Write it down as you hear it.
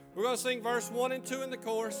We're going to sing verse 1 and 2 in the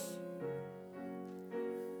chorus.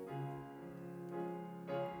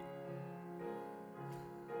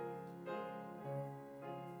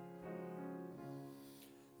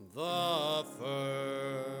 The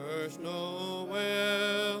first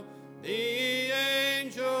Noel the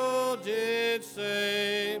angel did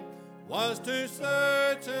say was to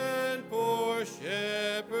certain poor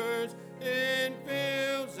shepherds in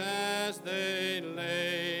fields as they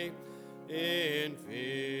lay, in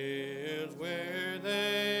fields where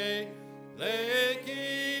they lay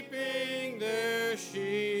keeping their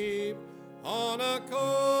sheep on a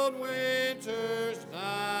cold winter's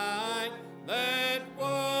night that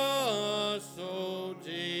was so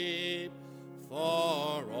deep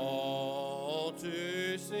for all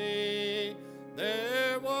to see.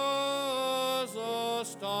 There was a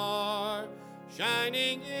star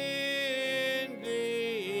shining in the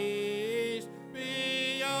east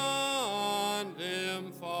beyond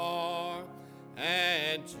them far,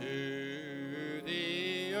 and to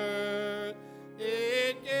the earth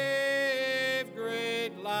it gave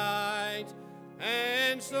great light,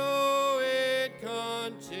 and so it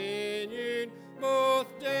continued both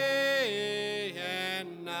day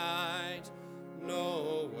and night.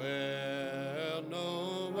 Noel,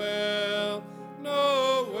 Noel,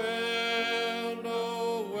 Noel,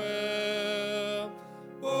 Noel,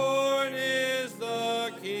 born is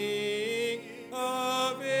the King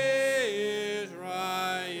of Israel,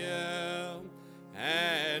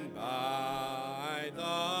 and by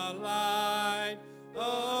the light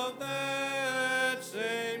of that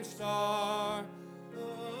same star, the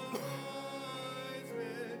wise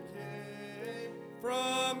men came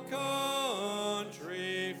from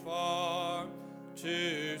country far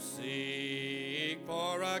to seek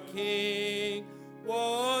for a king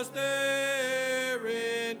was their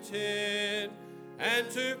intent, and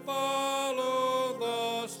to follow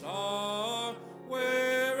the star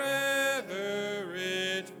wherever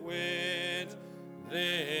it went.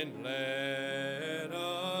 Then let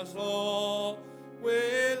us all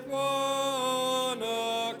with one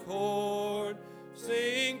accord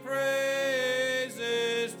sing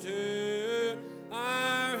praises to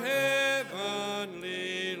our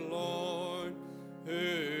heavenly Lord,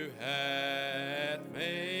 who hath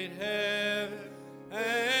made heaven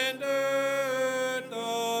and earth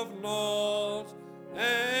of naught,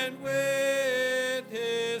 and with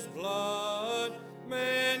his blood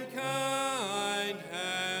mankind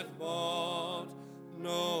hath bought.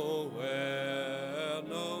 Noel,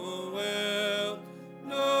 Noel,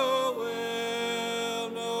 Noel,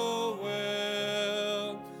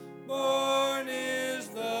 Noel, born is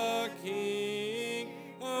the King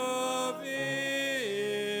of Israel.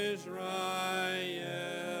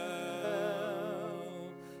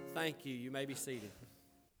 Thank you. You may be seated.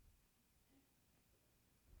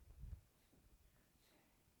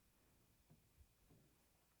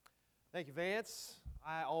 Thank you, Vance.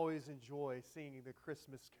 I always enjoy singing the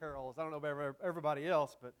Christmas carols. I don't know about everybody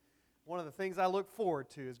else, but one of the things I look forward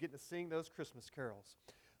to is getting to sing those Christmas carols.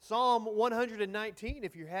 Psalm 119,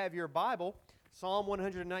 if you have your Bible, Psalm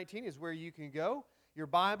 119 is where you can go. Your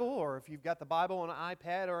Bible, or if you've got the Bible on an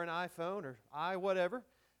iPad or an iPhone or whatever,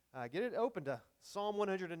 get it open to Psalm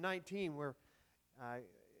 119. We're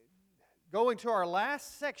going to our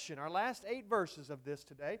last section, our last 8 verses of this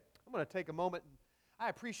today. I'm going to take a moment. I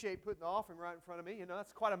appreciate putting the offering right in front of me. You know,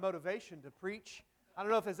 that's quite a motivation to preach. I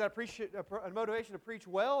don't know if it's that a motivation to preach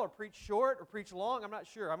well or preach short or preach long. I'm not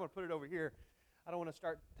sure. I'm going to put it over here. I don't want to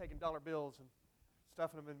start taking dollar bills and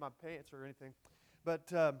stuffing them in my pants or anything.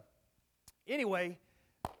 But anyway,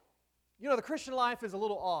 you know, the Christian life is a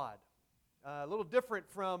little odd, a little different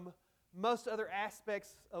from most other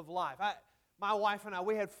aspects of life. My wife and I,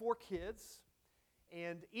 we had 4 kids,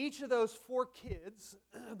 and each of those 4 kids,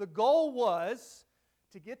 the goal was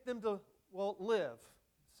to get them to, live,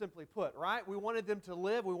 simply put, right? We wanted them to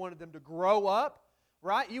live. We wanted them to grow up,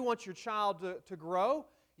 right? You want your child to grow.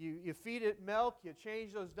 You feed it milk. You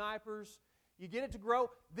change those diapers. You get it to grow.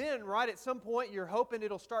 Then, right, at some point, you're hoping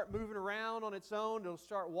it'll start moving around on its own. It'll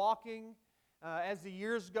start walking as the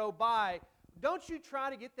years go by. Don't you try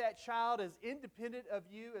to get that child as independent of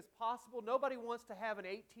you as possible? Nobody wants to have an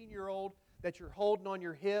 18-year-old that you're holding on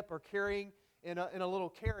your hip or carrying in a little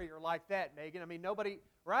carrier like that, Megan. I mean, nobody,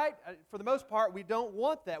 right? For the most part, we don't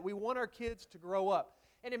want that. We want our kids to grow up.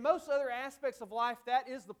 And in most other aspects of life, that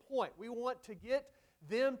is the point. We want to get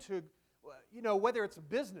them to, you know, whether it's a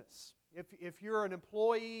business, if you're an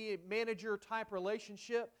employee, manager type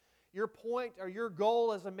relationship, your point or your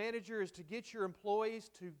goal as a manager is to get your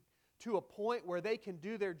employees to a point where they can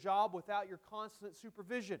do their job without your constant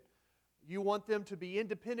supervision. You want them to be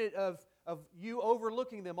independent of you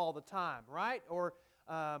overlooking them all the time, right? Or,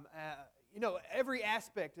 every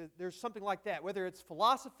aspect, there's something like that. Whether it's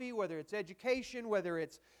philosophy, whether it's education, whether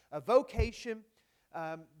it's a vocation,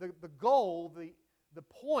 the goal, the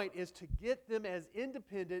point is to get them as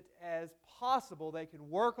independent as possible. They can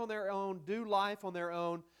work on their own, do life on their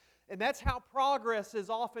own, and that's how progress is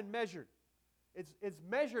often measured. It's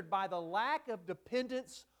measured by the lack of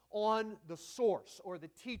dependence on the source or the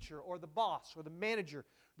teacher or the boss or the manager,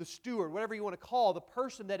 the steward, whatever you want to call the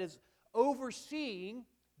person that is overseeing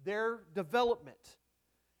their development.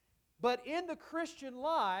 But in the Christian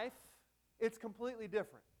life, it's completely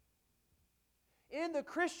different. In the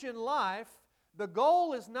Christian life, the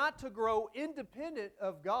goal is not to grow independent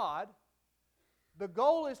of God. The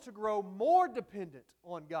goal is to grow more dependent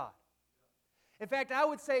on God. In fact, I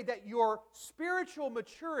would say that your spiritual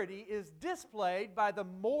maturity is displayed by the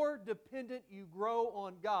more dependent you grow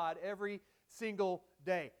on God every single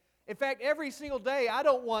day. In fact, every single day, I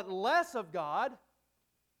don't want less of God,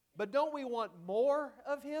 but don't we want more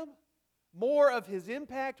of Him? More of His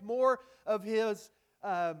impact, more of His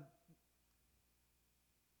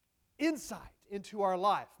insight into our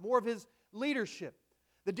life, more of His leadership.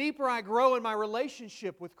 The deeper I grow in my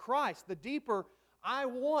relationship with Christ, the deeper I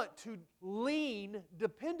want to lean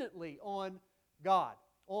dependently on God,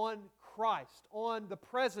 on Christ, on the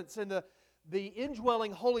presence and the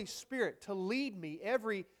indwelling Holy Spirit to lead me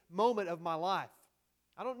every moment of my life.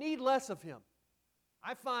 I don't need less of Him.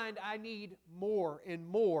 I find I need more and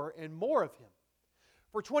more and more of Him.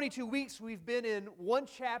 For 22 weeks, we've been in one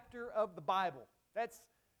chapter of the Bible.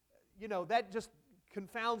 That just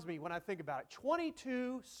confounds me when I think about it.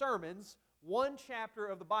 22 sermons, one chapter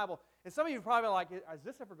of the Bible. And some of you are probably like, is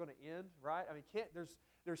this ever going to end, right? I mean,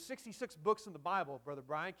 there's 66 books in the Bible, Brother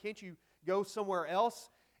Brian. Can't you go somewhere else?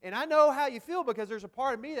 And I know how you feel because there's a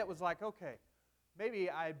part of me that was like, okay, maybe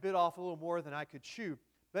I bit off a little more than I could chew.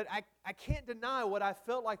 But I can't deny what I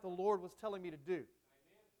felt like the Lord was telling me to do.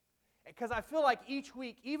 Because I feel like each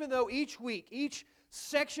week, even though each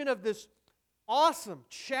section of this awesome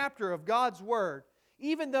chapter of God's Word,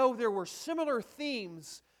 even though there were similar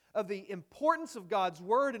themes of the importance of God's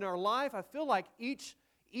Word in our life, I feel like each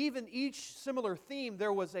similar theme,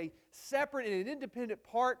 there was a separate and an independent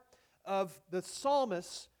part of the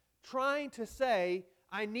psalmist trying to say,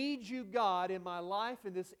 I need you, God, in my life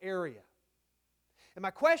in this area. And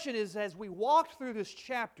my question is, as we walked through this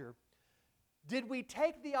chapter, did we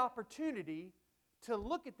take the opportunity to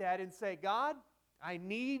look at that and say, God, I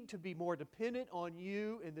need to be more dependent on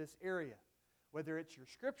you in this area? Whether it's your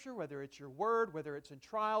Scripture, whether it's your Word, whether it's in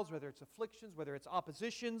trials, whether it's afflictions, whether it's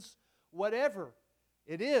oppositions, whatever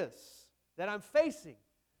it is that I'm facing,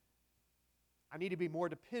 I need to be more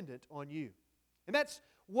dependent on you. And that's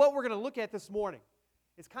what we're going to look at this morning.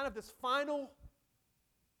 It's kind of this final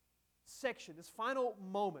section, this final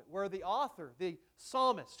moment where the author, the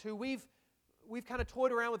psalmist, who we've kind of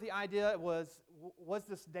toyed around with the idea, was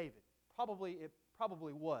this David? It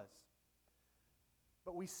probably was.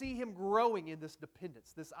 But we see him growing in this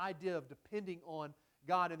dependence, this idea of depending on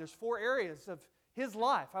God. And there's 4 areas of his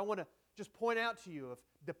life I want to just point out to you of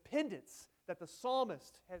dependence that the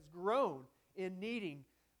psalmist has grown in needing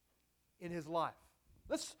in his life.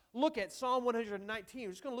 Let's look at Psalm 119. We're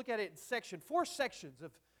just going to look at it in 4 sections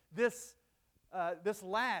of this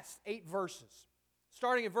last 8 verses.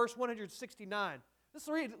 Starting in verse 169. Let's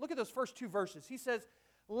look at those first 2 verses. He says,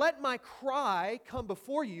 "Let my cry come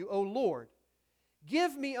before you, O Lord.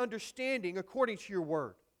 Give me understanding according to your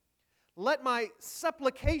word. Let my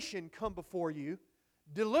supplication come before you.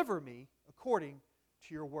 Deliver me according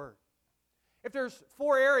to your word." If there's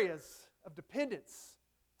 4 areas of dependence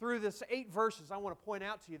through this 8 verses I want to point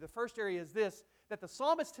out to you, the first area is this, that the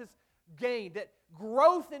psalmist has gained, that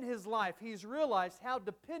growth in his life, he's realized how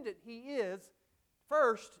dependent he is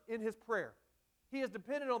first in his prayer. He is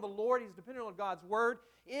dependent on the Lord, he's dependent on God's word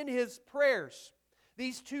in his prayers.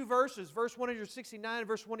 These 2 verses, verse 169 and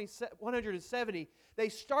verse 170, they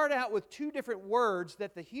start out with 2 different words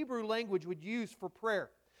that the Hebrew language would use for prayer.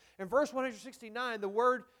 In verse 169, the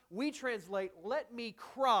word we translate, "let me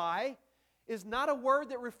cry," is not a word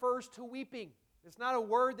that refers to weeping. It's not a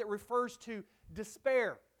word that refers to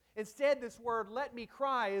despair. Instead, this word, "let me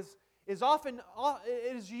cry," is often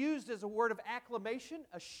it is used as a word of acclamation,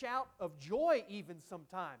 a shout of joy even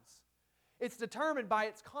sometimes. It's determined by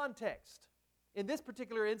its context. In this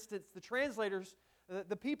particular instance, the translators,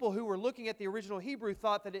 the people who were looking at the original Hebrew,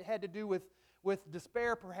 thought that it had to do with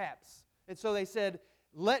despair perhaps. And so they said,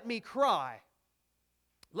 "let me cry.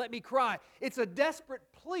 Let me cry." It's a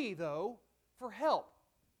desperate plea, though, for help.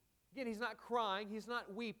 Again, he's not crying, he's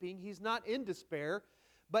not weeping, he's not in despair,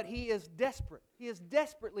 but he is desperate. He is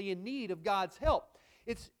desperately in need of God's help.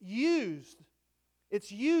 Its use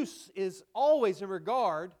is always in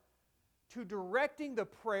regard to directing the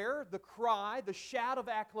prayer, the cry, the shout of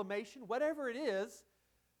acclamation, whatever it is,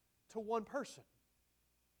 to one person,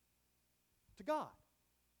 to God.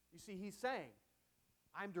 You see, he's saying,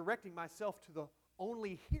 I'm directing myself to the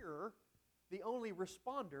only hearer, the only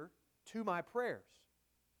responder to my prayers.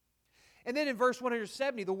 And then in verse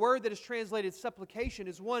 170, the word that is translated supplication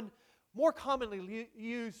is one more commonly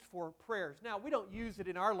used for prayers. Now, we don't use it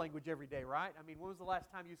in our language every day, right? I mean, when was the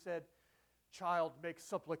last time you said, "Child, make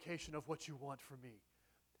supplication of what you want from me"?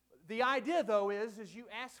 The idea, though, is you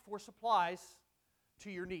ask for supplies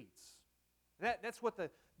to your needs. That's what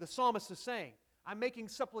the psalmist is saying. I'm making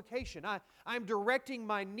supplication. I'm directing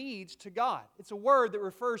my needs to God. It's a word that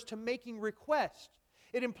refers to making request.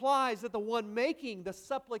 It implies that the one making the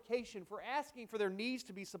supplication for asking for their needs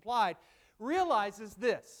to be supplied realizes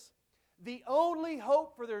this: the only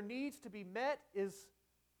hope for their needs to be met is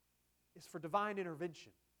for divine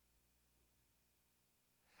intervention.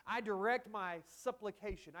 I direct my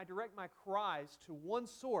supplication, I direct my cries to one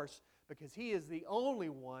source because He is the only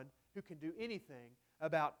one who can do anything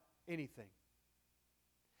about anything.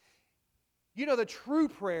 You know, the true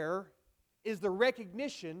prayer is the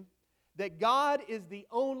recognition that God is the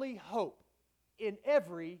only hope in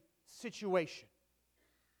every situation.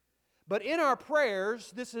 But in our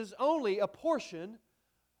prayers, this is only a portion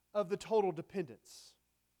of the total dependence.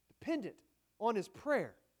 Dependent on His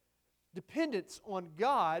prayer. Dependence on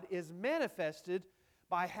God is manifested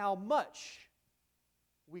by how much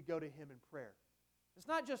we go to Him in prayer. It's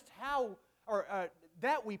not just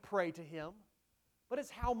that we pray to Him, but it's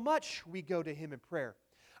how much we go to Him in prayer.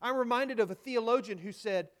 I'm reminded of a theologian who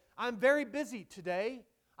said, "I'm very busy today.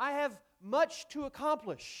 I have much to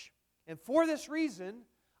accomplish. And for this reason,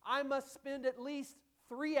 I must spend at least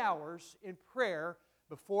 3 hours in prayer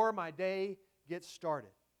before my day gets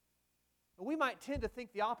started." We might tend to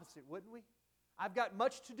think the opposite, wouldn't we? I've got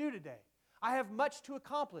much to do today. I have much to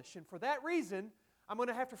accomplish, and for that reason, I'm going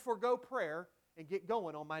to have to forego prayer and get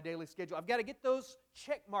going on my daily schedule. I've got to get those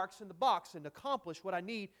check marks in the box and accomplish what I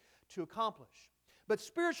need to accomplish. But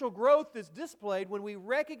spiritual growth is displayed when we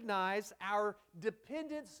recognize our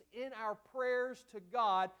dependence in our prayers to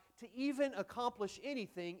God to even accomplish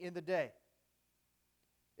anything in the day.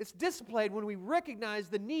 It's displayed when we recognize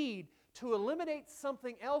the need to eliminate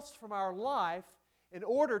something else from our life in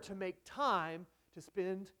order to make time to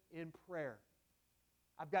spend in prayer.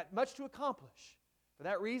 I've got much to accomplish. For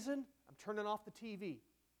that reason, I'm turning off the TV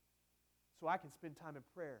so I can spend time in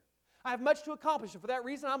prayer. I have much to accomplish, and for that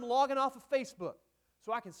reason, I'm logging off of Facebook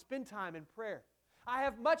so I can spend time in prayer. I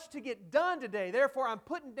have much to get done today, therefore I'm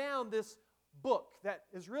putting down this book that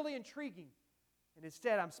is really intriguing, and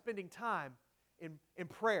instead I'm spending time in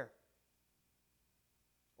prayer.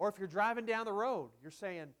 Or if you're driving down the road, you're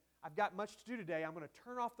saying, I've got much to do today, I'm going to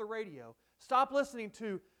turn off the radio, stop listening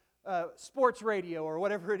to sports radio or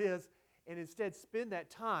whatever it is, and instead spend that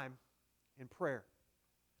time in prayer.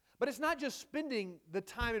 But it's not just spending the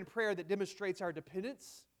time in prayer that demonstrates our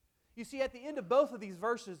dependence. You see, at the end of both of these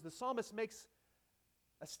verses, the psalmist makes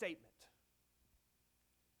a statement.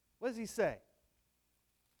 What does he say?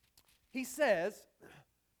 He says,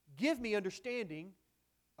 "Give me understanding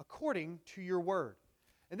according to your word."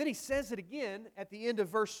 And then he says it again at the end of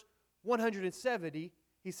verse 170.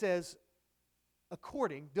 He says,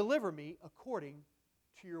 deliver me according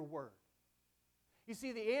to your word. You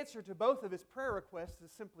see, the answer to both of his prayer requests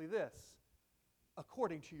is simply this: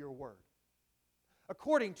 according to your word.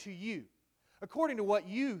 According to you. According to what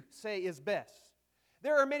you say is best.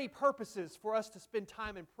 There are many purposes for us to spend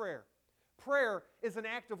time in prayer. Prayer is an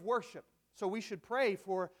act of worship, so we should pray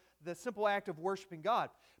for the simple act of worshiping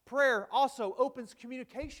God. Prayer also opens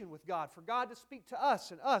communication with God, for God to speak to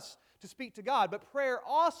us and us to speak to God. But prayer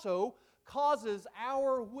also causes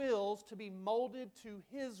our wills to be molded to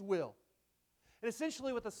His will. And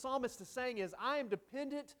essentially what the psalmist is saying is, I am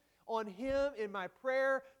dependent on Him in my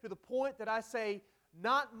prayer to the point that I say,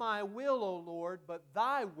 not my will, O Lord, but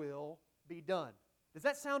Thy will be done. Does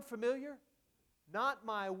that sound familiar? Not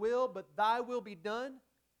my will, but Thy will be done.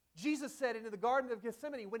 Jesus said it in the Garden of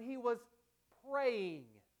Gethsemane when He was praying.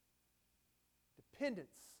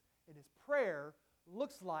 Dependence in His prayer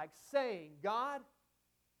looks like saying, God,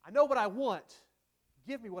 I know what I want.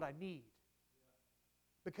 Give me what I need.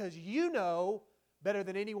 Because You know better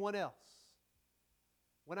than anyone else.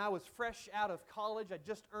 When I was fresh out of college, I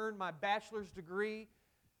just earned my bachelor's degree.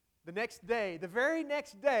 The very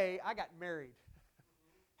next day, I got married.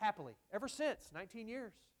 Happily. Ever since, 19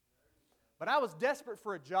 years. But I was desperate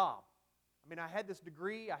for a job. I mean, I had this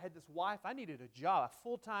degree, I had this wife, I needed a job, a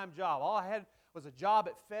full-time job. All I had was a job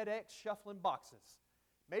at FedEx shuffling boxes.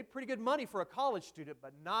 Made pretty good money for a college student,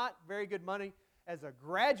 but not very good money as a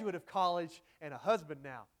graduate of college and a husband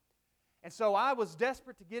now. And so I was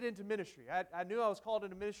desperate to get into ministry. I knew I was called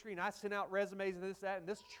into ministry, and I sent out resumes and this, that, and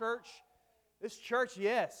this church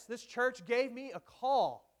gave me a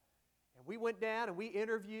call. And we went down and we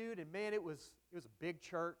interviewed, and man, it was a big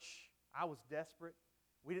church. I was desperate.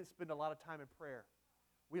 We didn't spend a lot of time in prayer.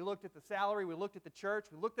 We looked at the salary, we looked at the church,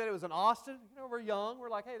 we looked at it was in Austin. You know, we're young.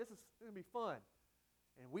 We're like, hey, this is going to be fun.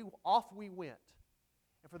 And off we went.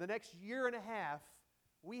 And for the next year and a half,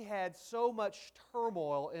 we had so much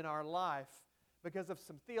turmoil in our life because of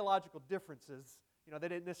some theological differences. You know, they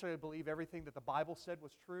didn't necessarily believe everything that the Bible said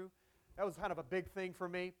was true. That was kind of a big thing for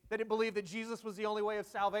me. They didn't believe that Jesus was the only way of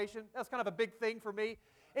salvation. That was kind of a big thing for me.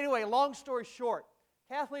 Anyway, long story short,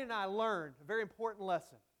 Kathleen and I learned a very important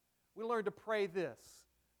lesson. We learned to pray this: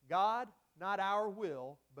 God, not our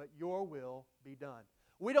will, but your will be done.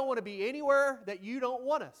 We don't want to be anywhere that you don't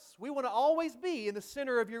want us. We want to always be in the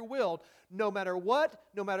center of your will. No matter what,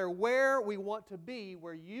 no matter where, we want to be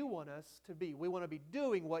where you want us to be. We want to be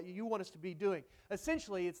doing what you want us to be doing.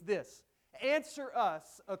 Essentially, it's this: answer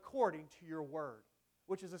us according to your word,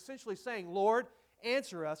 which is essentially saying, Lord,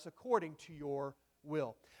 answer us according to your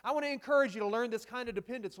will. I want to encourage you to learn this kind of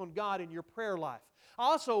dependence on God in your prayer life. I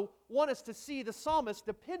also want us to see the psalmist's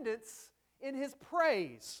dependence in his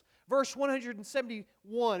praise. Verse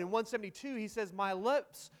 171 and 172, he says, my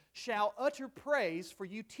lips shall utter praise, for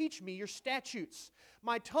you teach me your statutes.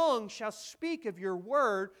 My tongue shall speak of your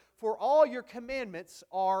word, for all your commandments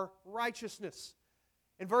are righteousness.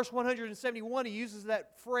 In verse 171, he uses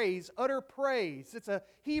that phrase, utter praise. It's a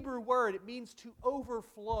Hebrew word. It means to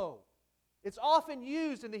overflow. It's often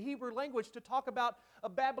used in the Hebrew language to talk about a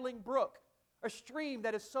babbling brook, a stream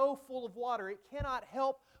that is so full of water it cannot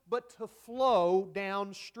help but to flow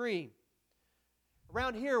downstream.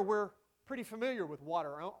 Around here, we're pretty familiar with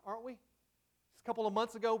water, aren't we? Just a couple of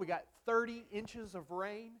months ago, we got 30 inches of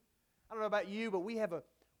rain. I don't know about you, but we have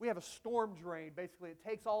a storm drain. Basically, it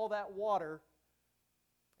takes all that water,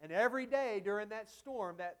 and every day during that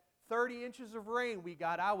storm, that 30 inches of rain we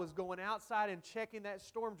got, I was going outside and checking that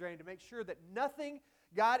storm drain to make sure that nothing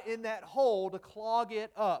got in that hole to clog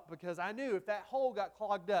it up, because I knew if that hole got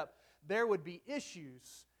clogged up, there would be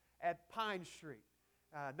issues at Pine Street.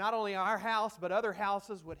 Not only our house, but other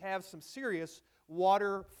houses would have some serious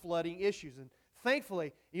water flooding issues. And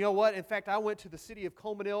thankfully, you know what? In fact, I went to the city of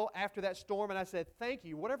Colemanville after that storm, and I said, thank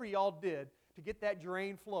you, whatever y'all did to get that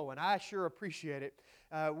drain flowing. I sure appreciate it.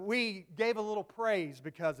 We gave a little praise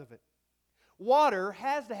because of it. Water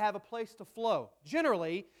has to have a place to flow.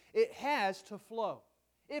 Generally, it has to flow.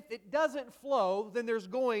 If it doesn't flow, then there's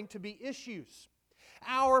going to be issues.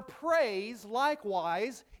 Our praise,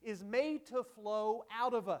 likewise, is made to flow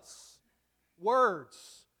out of us.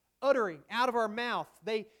 Words, uttering out of our mouth,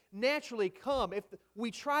 they naturally come. If we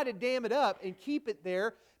try to dam it up and keep it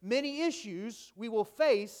there, many issues we will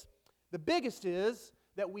face. The biggest is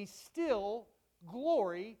that we still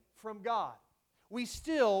glory from God. We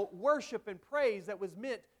still worship and praise that was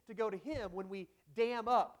meant to go to Him when we dam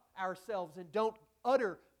up ourselves and don't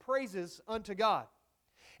utter praises unto God.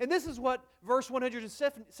 And this is what verse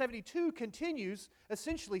 172 continues,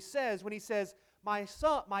 essentially says when he says, my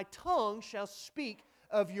tongue shall speak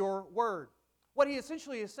of your word. What he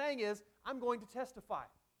essentially is saying is, I'm going to testify.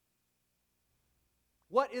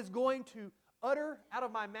 What is going to utter out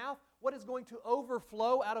of my mouth, what is going to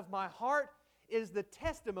overflow out of my heart is the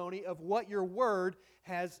testimony of what your word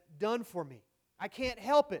has done for me. I can't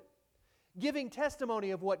help it. Giving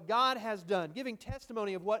testimony of what God has done, giving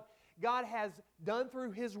testimony of what God has done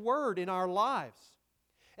through His Word in our lives.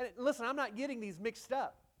 And listen, I'm not getting these mixed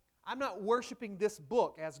up. I'm not worshiping this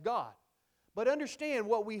book as God. But understand,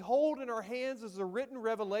 what we hold in our hands is a written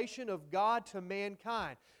revelation of God to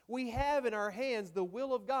mankind. We have in our hands the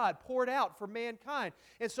will of God poured out for mankind.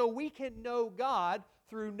 And so we can know God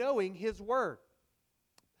through knowing His Word.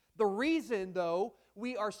 The reason, though,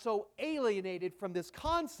 we are so alienated from this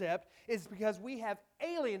concept is because we have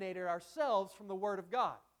alienated ourselves from the Word of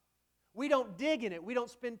God. We don't dig in it. We don't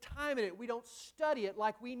spend time in it. We don't study it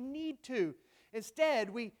like we need to. Instead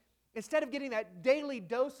of getting that daily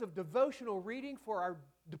dose of devotional reading for our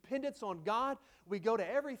dependence on God, we go to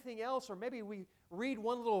everything else, or maybe we read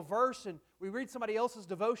one little verse and we read somebody else's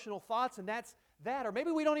devotional thoughts, and that's that. Or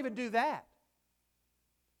maybe we don't even do that.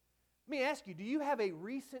 Let me ask you, do you have a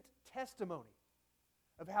recent testimony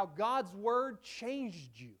of how God's Word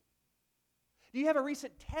changed you? Do you have a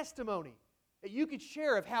recent testimony that you could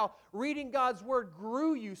share of how reading God's Word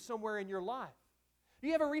grew you somewhere in your life? Do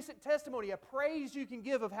you have a recent testimony, a praise you can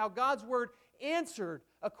give of how God's Word answered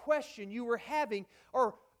a question you were having,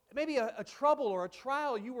 or maybe a trouble or a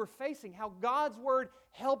trial you were facing, how God's Word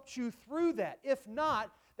helped you through that? If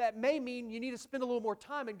not, that may mean you need to spend a little more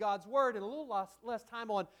time in God's Word and a little less time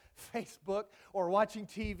on Facebook or watching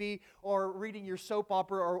TV or reading your soap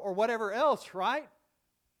opera or whatever else, right?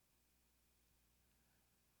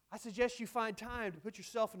 I suggest you find time to put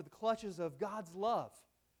yourself into the clutches of God's love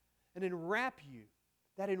and enwrap you,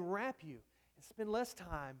 and spend less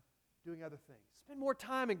time doing other things. Spend more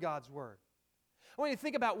time in God's Word. I want you to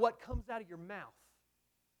think about what comes out of your mouth.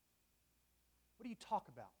 What do you talk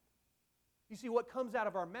about? You see, what comes out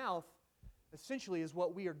of our mouth essentially is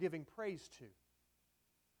what we are giving praise to.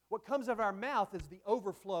 What comes out of our mouth is the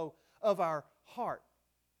overflow of our heart.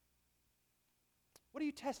 What do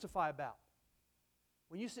you testify about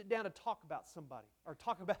when you sit down to talk about somebody or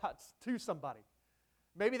talk about to somebody?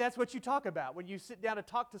 Maybe that's what you talk about. When you sit down to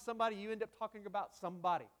talk to somebody, you end up talking about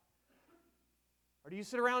somebody. Or do you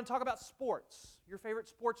sit around and talk about sports, your favorite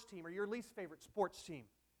sports team or your least favorite sports team?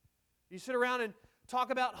 Do you sit around and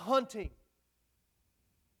talk about hunting,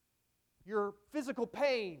 your physical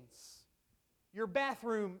pains, your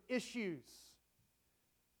bathroom issues?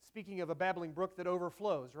 Speaking of a babbling brook that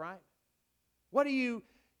overflows, right? What do you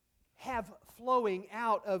have flowing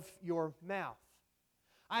out of your mouth?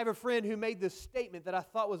 I have a friend who made this statement that I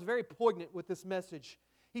thought was very poignant with this message.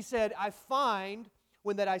 He said, I find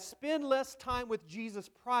when that I spend less time with Jesus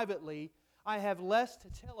privately, I have less to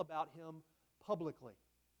tell about Him publicly.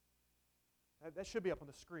 That should be up on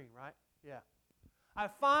the screen, right? Yeah. I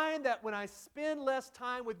find that when I spend less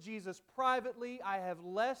time with Jesus privately, I have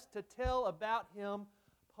less to tell about Him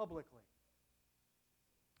publicly.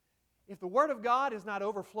 If the Word of God is not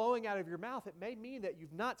overflowing out of your mouth, it may mean that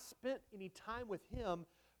you've not spent any time with Him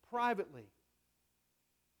privately.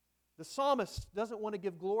 The psalmist doesn't want to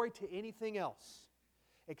give glory to anything else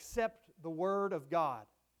except the Word of God,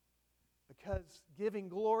 because giving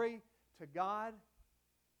glory to God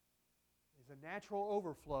is a natural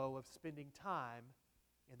overflow of spending time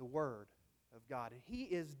in the Word of God. And he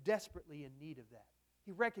is desperately in need of that.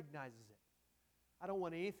 He recognizes it. I don't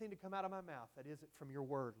want anything to come out of my mouth that isn't from your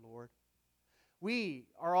Word, Lord. We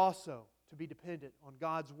are also to be dependent on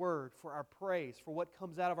God's Word for our praise, for what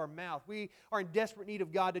comes out of our mouth. We are in desperate need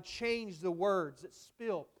of God to change the words that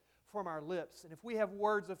spill from our lips. And if we have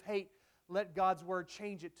words of hate, let God's Word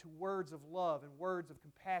change it to words of love and words of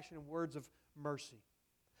compassion and words of mercy.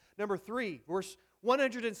 Number 3, verse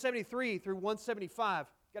 173 through 175.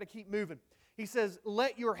 Got to keep moving. He says,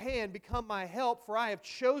 let your hand become my help, for I have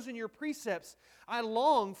chosen your precepts. I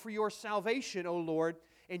long for your salvation, O Lord,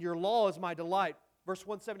 and your law is my delight. Verse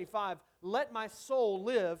 175, let my soul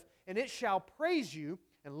live, and it shall praise you,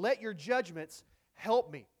 and let your judgments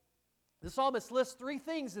help me. The psalmist lists 3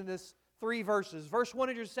 things in this 3 verses. Verse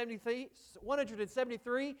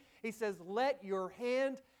 173, he says, let your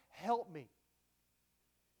hand help me.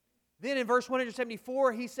 Then in verse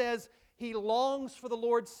 174, he says, he longs for the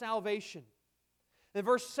Lord's salvation. In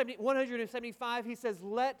verse 175, he says,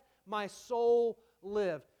 let my soul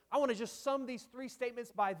live. I want to just sum these 3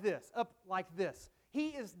 statements up like this. He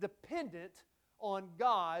is dependent on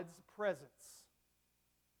God's presence.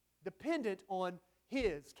 Dependent on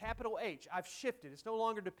His, capital H. I've shifted. It's no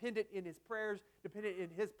longer dependent in his prayers, dependent in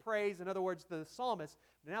his praise. In other words, the psalmist.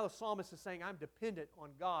 Now the psalmist is saying, I'm dependent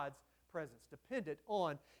on God's presence. Dependent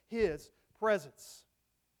on His presence.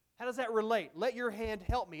 How does that relate? Let your hand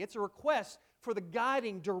help me. It's a request for the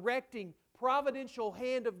guiding, directing, providential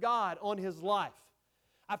hand of God on his life.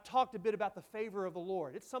 I've talked a bit about the favor of the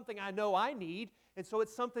Lord. It's something I know I need, and so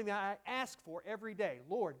it's something that I ask for every day.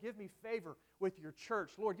 Lord, give me favor with your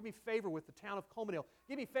church. Lord, give me favor with the town of Coleman.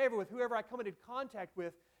 Give me favor with whoever I come into contact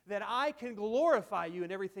with, that I can glorify you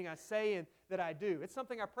in everything I say and that I do. It's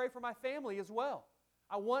something I pray for my family as well.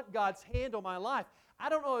 I want God's hand on my life. I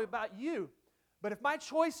don't know about you, but if my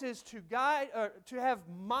choice is to have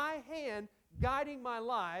my hand guiding my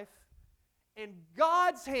life and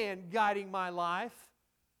God's hand guiding my life,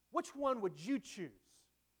 which one would you choose?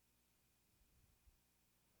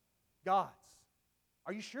 God's.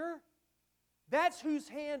 Are you sure? That's whose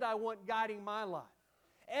hand I want guiding my life.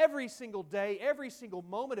 Every single day, every single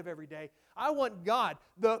moment of every day, I want God,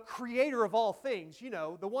 the creator of all things,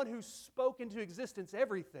 the one who spoke into existence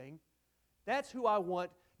everything. That's who I want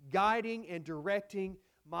guiding and directing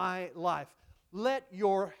my life. Let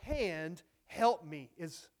your hand help me,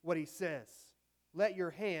 is what he says. Let your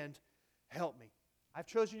hand help me. I've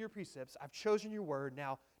chosen your precepts. I've chosen your word.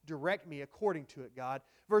 Now direct me according to it, God.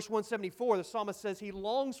 Verse 174, the psalmist says he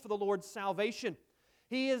longs for the Lord's salvation.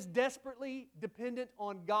 He is desperately dependent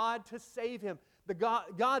on God to save him.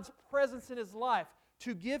 God's presence in his life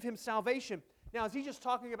to give him salvation. Now, is he just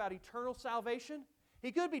talking about eternal salvation?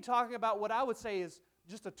 He could be talking about what I would say is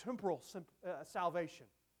just a temporal salvation.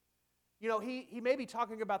 You know, he may be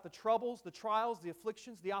talking about the troubles, the trials, the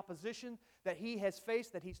afflictions, the opposition that he has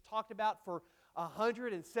faced, that he's talked about for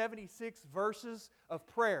 176 verses of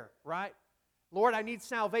prayer, right? Lord, I need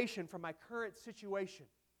salvation from my current situation.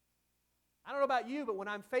 I don't know about you, but when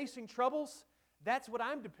I'm facing troubles, that's what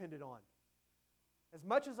I'm dependent on. As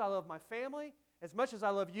much as I love my family, as much as I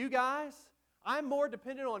love you guys, I'm more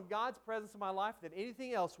dependent on God's presence in my life than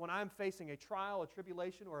anything else when I'm facing a trial, a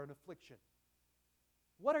tribulation, or an affliction.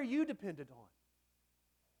 What are you dependent on?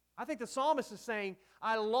 I think the psalmist is saying,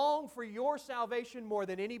 I long for your salvation more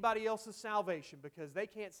than anybody else's salvation because they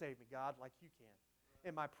can't save me, God, like you can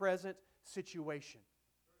in my present situation.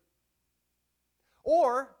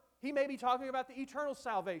 Or he may be talking about the eternal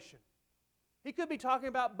salvation. He could be talking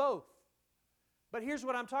about both. But here's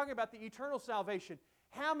what I'm talking about, the eternal salvation.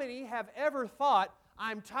 How many have ever thought,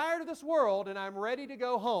 I'm tired of this world and I'm ready to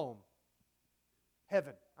go home?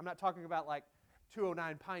 Heaven. I'm not talking about like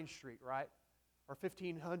 209 Pine Street, right? Or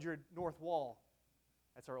 1500 North Wall.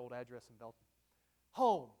 That's our old address in Belton.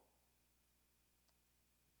 Home.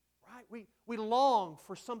 Right? We long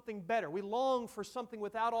for something better. We long for something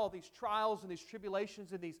without all these trials and these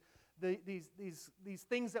tribulations and these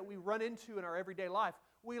things that we run into in our everyday life.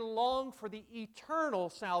 We long for the eternal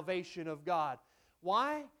salvation of God.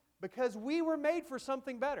 Why? Because we were made for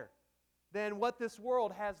something better than what this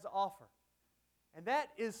world has to offer. And that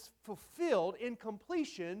is fulfilled in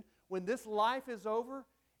completion when this life is over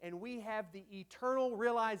and we have the eternal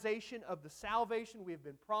realization of the salvation we have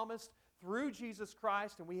been promised through Jesus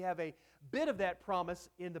Christ, and we have a bit of that promise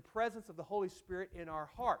in the presence of the Holy Spirit in our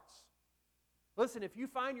hearts. Listen, if you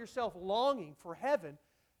find yourself longing for heaven,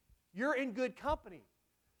 you're in good company.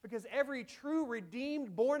 Because every true,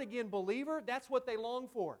 redeemed, born-again believer, that's what they long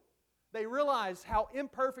for. They realize how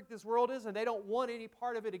imperfect this world is and they don't want any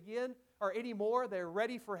part of it again or anymore. They're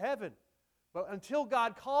ready for heaven. But until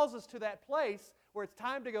God calls us to that place where it's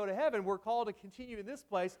time to go to heaven, we're called to continue in this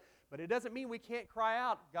place. But it doesn't mean we can't cry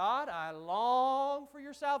out, God, I long for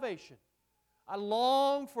your salvation. I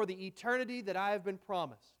long for the eternity that I have been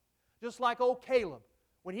promised. Just like old Caleb,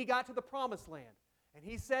 when he got to the promised land, and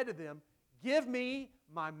he said to them, give me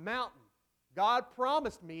my mountain. God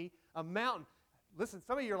promised me a mountain. Listen,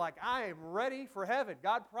 some of you are like, I am ready for heaven.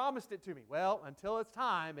 God promised it to me. Well, until it's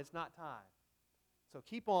time, it's not time. So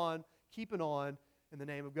keep on keeping on in the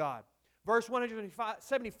name of God. Verse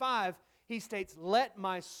 175, he states, let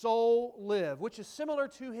my soul live, which is similar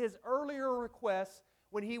to his earlier request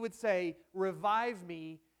when he would say, revive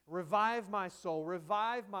me, revive my soul,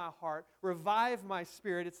 revive my heart, revive my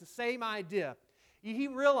spirit. It's the same idea. He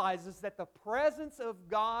realizes that the presence of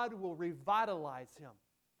God will revitalize him.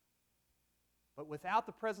 But without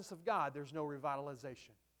the presence of God, there's no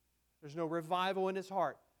revitalization. There's no revival in his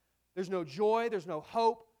heart. There's no joy, there's no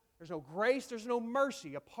hope, there's no grace, there's no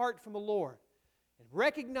mercy apart from the Lord. And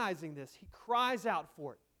recognizing this, he cries out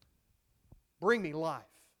for it. Bring me life.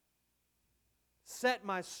 Set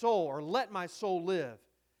my soul, or let my soul live,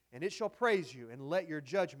 and it shall praise you, and let your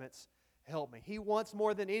judgments help me. He wants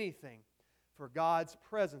more than anything for God's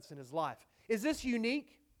presence in his life. Is this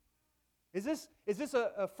unique? Is this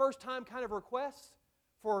a first-time kind of request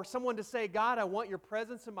for someone to say, God, I want your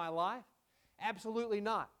presence in my life? Absolutely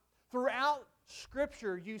not. Throughout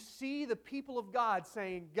Scripture, you see the people of God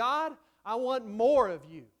saying, God, I want more of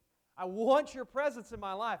you. I want your presence in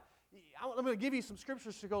my life. I'm going to give you some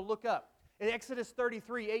scriptures to go look up. In Exodus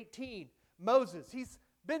 33:18, Moses, he's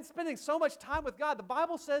been spending so much time with God. The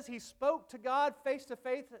Bible says he spoke to God face to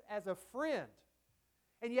face as a friend.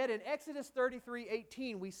 And yet in Exodus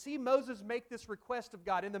 33:18, we see Moses make this request of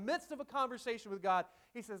God. In the midst of a conversation with God,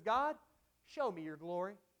 he says, God, show me your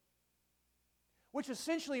glory. Which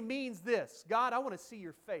essentially means this, God, I want to see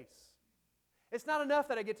your face. It's not enough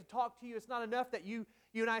that I get to talk to you. It's not enough that you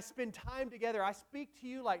and I spend time together. I speak to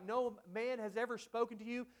you like no man has ever spoken to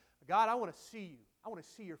you. God, I want to see you. I want to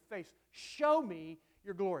see your face. Show me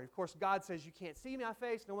your glory. Of course, God says you can't see my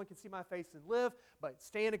face. No one can see my face and live. But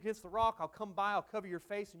stand against the rock. I'll come by. I'll cover your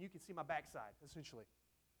face, and you can see my backside, essentially.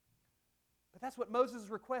 But that's what Moses'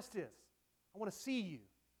 request is. I want to see you.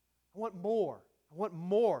 I want more. I want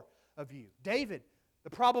more of you. David, the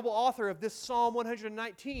probable author of this Psalm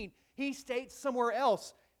 119, he states somewhere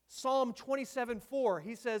else, Psalm 27:4,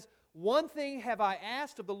 he says, one thing have I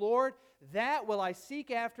asked of the Lord, that will I seek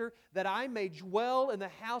after, that I may dwell in the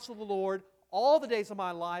house of the Lord all the days of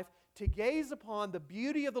my life, to gaze upon the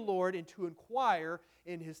beauty of the Lord and to inquire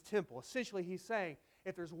in His temple. Essentially, he's saying,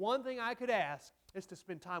 if there's one thing I could ask, it's to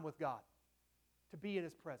spend time with God. to be in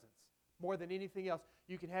His presence more than anything else.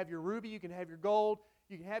 You can have your ruby, you can have your gold,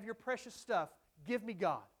 you can have your precious stuff. Give me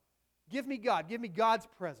God. Give me God. Give me God's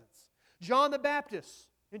presence. John the Baptist,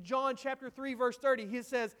 in John chapter 3, verse 30, he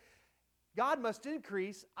says, God must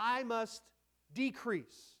increase, I must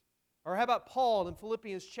decrease. Or how about Paul in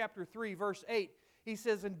Philippians chapter 3, verse 8? He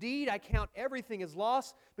says, indeed, I count everything as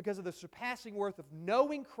loss because of the surpassing worth of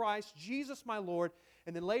knowing Christ, Jesus my Lord.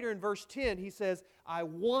 And then later in verse 10, he says, I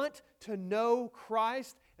want to know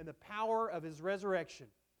Christ and the power of His resurrection.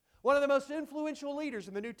 One of the most influential leaders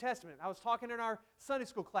in the New Testament. I was talking in our Sunday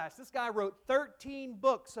school class. This guy wrote 13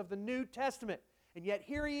 books of the New Testament. And yet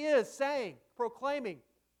here he is saying, proclaiming,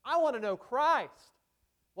 I want to know Christ.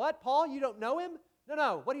 What, Paul? You don't know Him?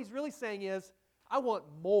 No. What he's really saying is, I want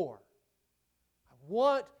more. I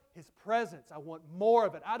want His presence. I want more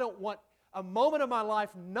of it. I don't want a moment of my life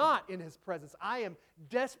not in His presence. I am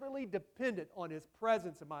desperately dependent on His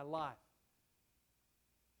presence in my life.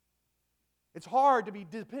 It's hard to be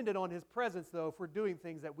dependent on His presence, though, if we're doing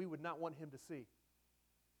things that we would not want Him to see.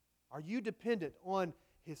 Are you dependent on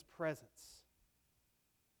His presence?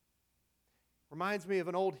 Reminds me of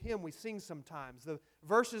an old hymn we sing sometimes. The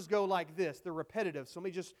verses go like this. They're repetitive. So let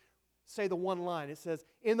me just say the one line. It says,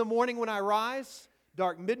 in the morning when I rise,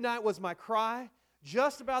 dark midnight was my cry.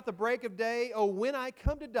 Just about the break of day, oh, when I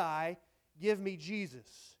come to die, give me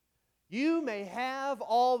Jesus. You may have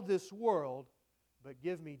all this world, but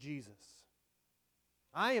give me Jesus.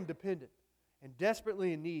 I am dependent and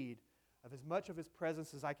desperately in need of as much of His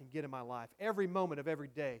presence as I can get in my life, every moment of every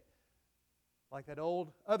day. Like that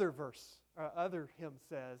old other hymn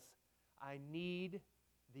says, I need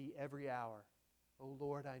Thee every hour. O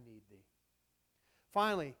Lord, I need Thee.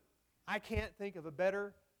 Finally, I can't think of a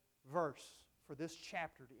better verse for this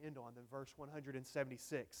chapter to end on than verse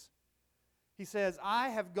 176. He says, I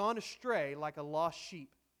have gone astray like a lost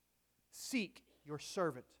sheep. Seek your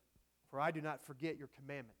servant, for I do not forget your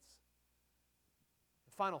commandments.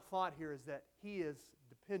 The final thought here is that he is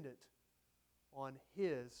dependent on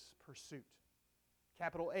His pursuit.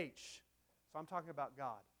 Capital H. So I'm talking about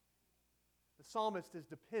God. The psalmist is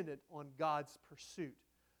dependent on God's pursuit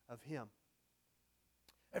of him.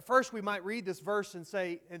 At first we might read this verse and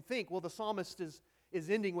think, well, the psalmist is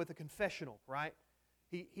ending with a confessional, right?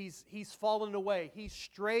 He's fallen away. He's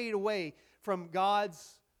strayed away from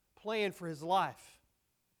God's plan for his life.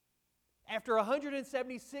 After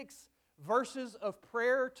 176 verses of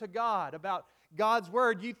prayer to God about God's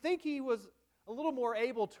Word, you'd think he was a little more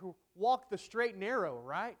able to walk the straight and narrow,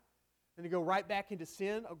 right? And to go right back into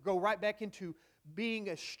sin, or go right back into being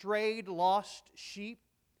a strayed, lost sheep.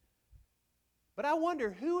 But I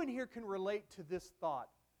wonder who in here can relate to this thought,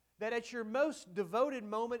 that at your most devoted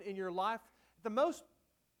moment in your life, the most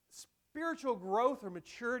spiritual growth or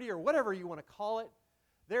maturity or whatever you want to call it,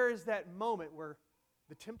 there is that moment where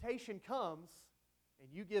the temptation comes and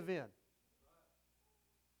you give in.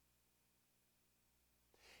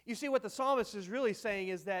 You see, what the psalmist is really saying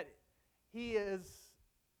is that he is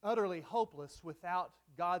utterly hopeless without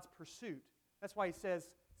God's pursuit. That's why he says,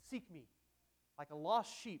 seek me. Like a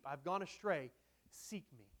lost sheep, I've gone astray, seek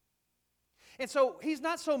me. And so he's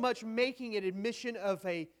not so much making an admission of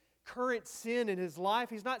a current sin in his life.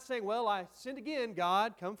 He's not saying, well, I sinned again,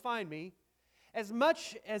 God, come find me. As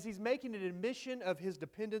much as he's making an admission of his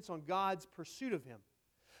dependence on God's pursuit of him.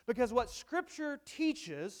 Because what Scripture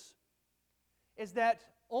teaches is that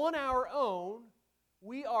on our own,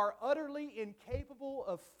 we are utterly incapable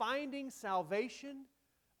of finding salvation,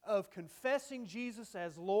 of confessing Jesus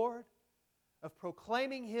as Lord, of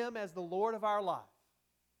proclaiming Him as the Lord of our life.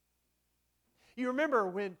 You remember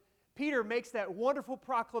when Peter makes that wonderful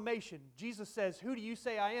proclamation. Jesus says, who do you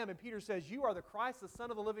say I am? And Peter says, you are the Christ, the Son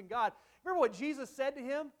of the living God. Remember what Jesus said to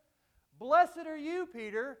him? Blessed are you,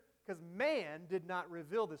 Peter, because man did not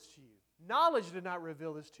reveal this to you. Knowledge did not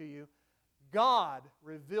reveal this to you. God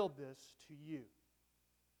revealed this to you.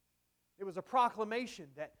 It was a proclamation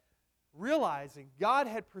that realizing God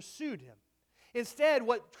had pursued him. Instead,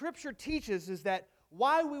 what Scripture teaches is that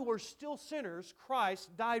while we were still sinners,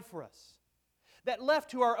 Christ died for us. That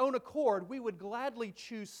left to our own accord, we would gladly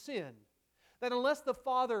choose sin. That unless the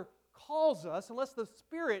Father calls us, unless the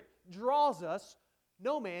Spirit draws us,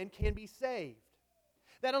 no man can be saved.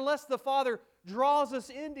 That unless the Father draws us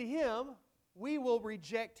into Him, we will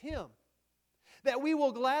reject Him. That we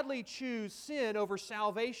will gladly choose sin over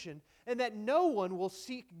salvation, and that no one will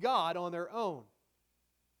seek God on their own.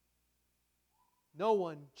 No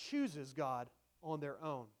one chooses God on their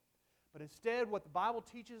own. But instead, what the Bible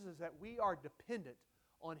teaches is that we are dependent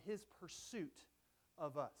on His pursuit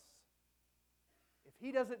of us. If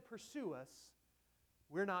He doesn't pursue us,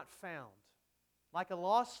 we're not found. Like a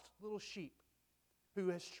lost little sheep, who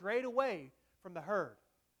has strayed away from the herd.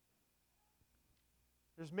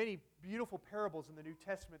 There's many beautiful parables in the New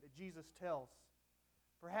Testament that Jesus tells.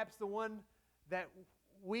 Perhaps the one that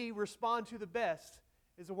we respond to the best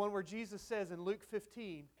is the one where Jesus says in Luke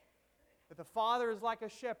 15 that the Father is like a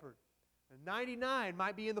shepherd. And 99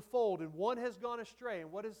 might be in the fold and one has gone astray.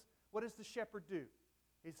 And what does the shepherd do?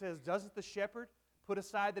 He says, doesn't the shepherd put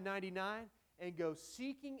aside the 99 and go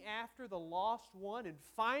seeking after the lost one, and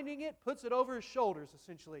finding it, puts it over his shoulders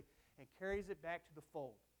essentially, and carries it back to the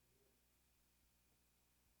fold?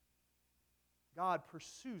 God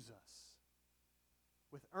pursues us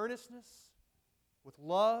with earnestness, with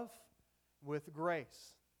love, with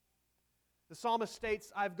grace. The psalmist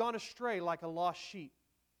states, I've gone astray like a lost sheep.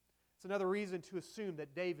 It's another reason to assume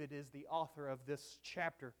that David is the author of this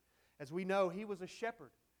chapter. As we know, he was a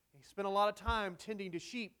shepherd. He spent a lot of time tending to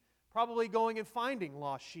sheep, probably going and finding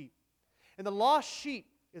lost sheep. And the lost sheep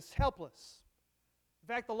is helpless. In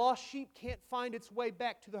fact, the lost sheep can't find its way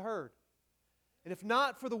back to the herd. And if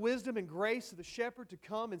not for the wisdom and grace of the shepherd to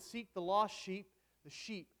come and seek the lost sheep, the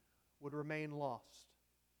sheep would remain lost.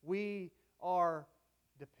 We are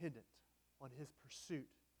dependent on His pursuit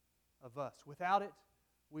of us. Without it,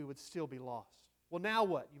 we would still be lost. Well, now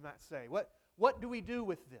what, you might say? What do we do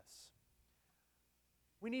with this?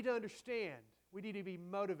 We need to understand. We need to be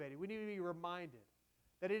motivated. We need to be reminded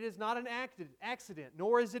that it is not an accident,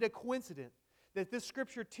 nor is it a coincidence, that this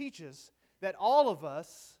Scripture teaches that all of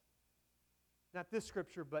us, not this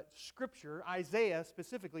Scripture, but Scripture, Isaiah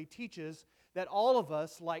specifically, teaches that all of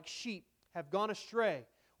us, like sheep, have gone astray.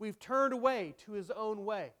 We've turned away to his own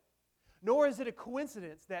way. Nor is it a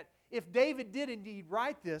coincidence that if David did indeed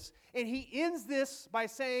write this, and he ends this by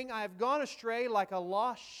saying, I have gone astray like a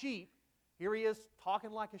lost sheep, here he is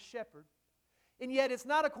talking like a shepherd, and yet it's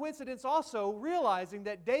not a coincidence also realizing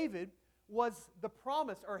that David was the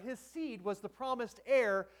promise, or his seed was the promised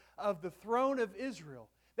heir of the throne of Israel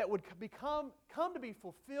that would come to be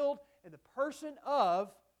fulfilled in the person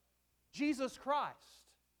of Jesus Christ,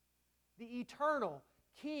 the eternal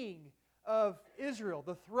King of Israel,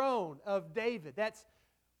 the throne of David. That's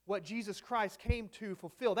what Jesus Christ came to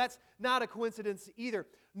fulfill. That's not a coincidence either.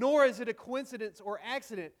 Nor is it a coincidence or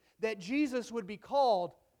accident that Jesus would be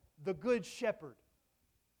called the Good Shepherd,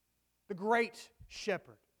 the Great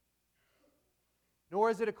Shepherd. Nor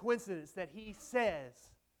is it a coincidence that He says,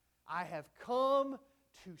 I have come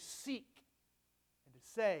to seek and to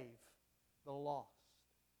save the lost.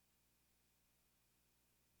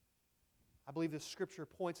 I believe this Scripture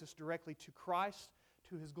points us directly to Christ,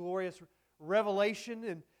 to His glorious revelation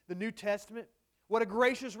in the New Testament. What a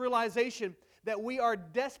gracious realization that we are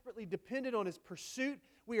desperately dependent on His pursuit.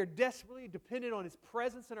 We are desperately dependent on His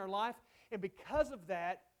presence in our life. And because of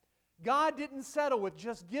that, God didn't settle with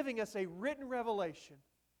just giving us a written revelation.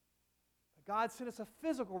 But God sent us a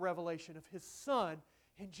physical revelation of His Son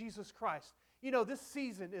in Jesus Christ. You know, this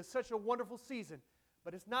season is such a wonderful season,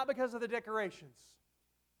 but it's not because of the decorations.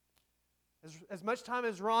 As much time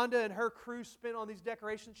as Rhonda and her crew spent on these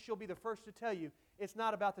decorations, she'll be the first to tell you, it's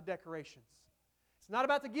not about the decorations. It's not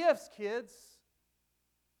about the gifts, kids.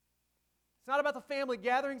 It's not about the family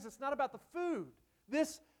gatherings. It's not about the food.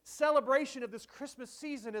 This celebration of this Christmas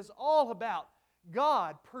season is all about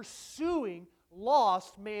God pursuing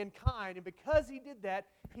lost mankind. And because He did that,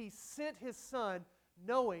 He sent His Son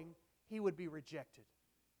knowing He would be rejected.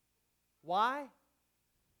 Why?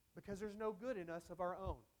 Because there's no good in us of our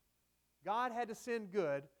own. God had to send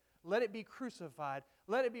good, let it be crucified,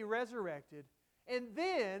 let it be resurrected, and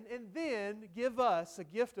then give us a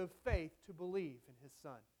gift of faith to believe in His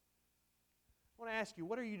Son. I want to ask you,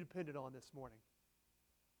 what are you dependent on this morning?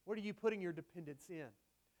 What are you putting your dependence in?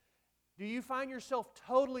 Do you find yourself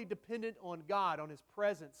totally dependent on God, on His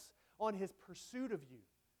presence, on His pursuit of you?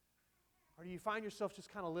 Or do you find yourself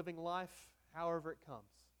just kind of living life however it comes?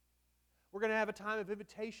 We're going to have a time of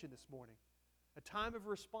invitation this morning, a time of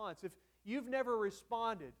response. If you've never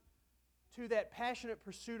responded to that passionate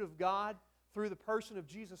pursuit of God through the person of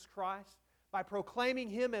Jesus Christ, by proclaiming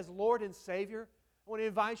Him as Lord and Savior, I want to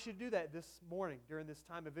invite you to do that this morning during this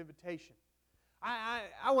time of invitation.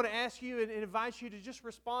 I want to ask you and invite you to just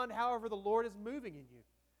respond however the Lord is moving in you.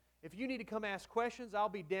 If you need to come ask questions, I'll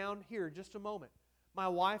be down here in just a moment. My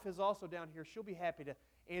wife is also down here. She'll be happy to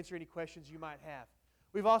answer any questions you might have.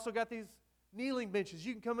 We've also got these kneeling benches.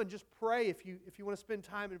 You can come and just pray if you want to spend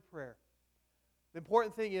time in prayer. The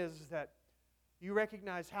important thing is that you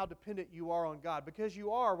recognize how dependent you are on God, because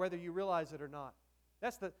you are, whether you realize it or not.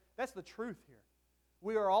 That's the truth here.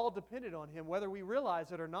 We are all dependent on Him, whether we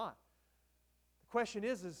realize it or not. The question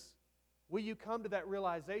is will you come to that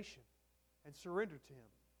realization and surrender to Him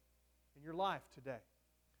in your life today?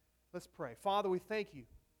 Let's pray. Father, we thank you.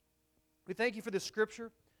 We thank you for this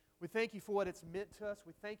Scripture. We thank you for what it's meant to us.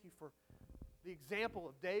 We thank you for the example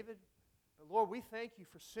of David. But Lord, we thank you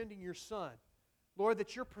for sending your Son. Lord,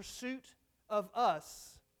 that your pursuit of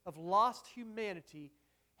us, of lost humanity,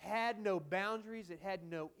 had no boundaries. It had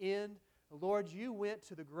no end. Lord, you went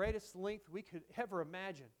to the greatest length we could ever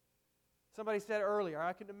imagine. Somebody said earlier,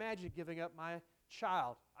 I couldn't imagine giving up my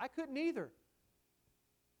child. I couldn't either.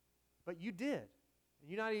 But you did. And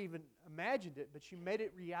you not even imagined it, but you made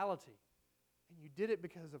it reality. And you did it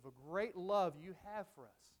because of a great love you have for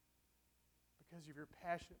us. Because of your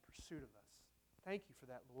passionate pursuit of us. Thank you for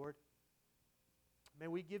that, Lord. May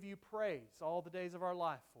we give you praise all the days of our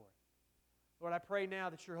life for it. Lord, I pray now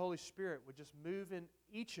that your Holy Spirit would just move in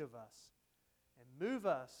each of us and move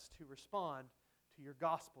us to respond to your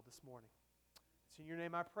gospel this morning. It's in your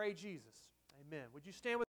name I pray, Jesus. Amen. Would you stand with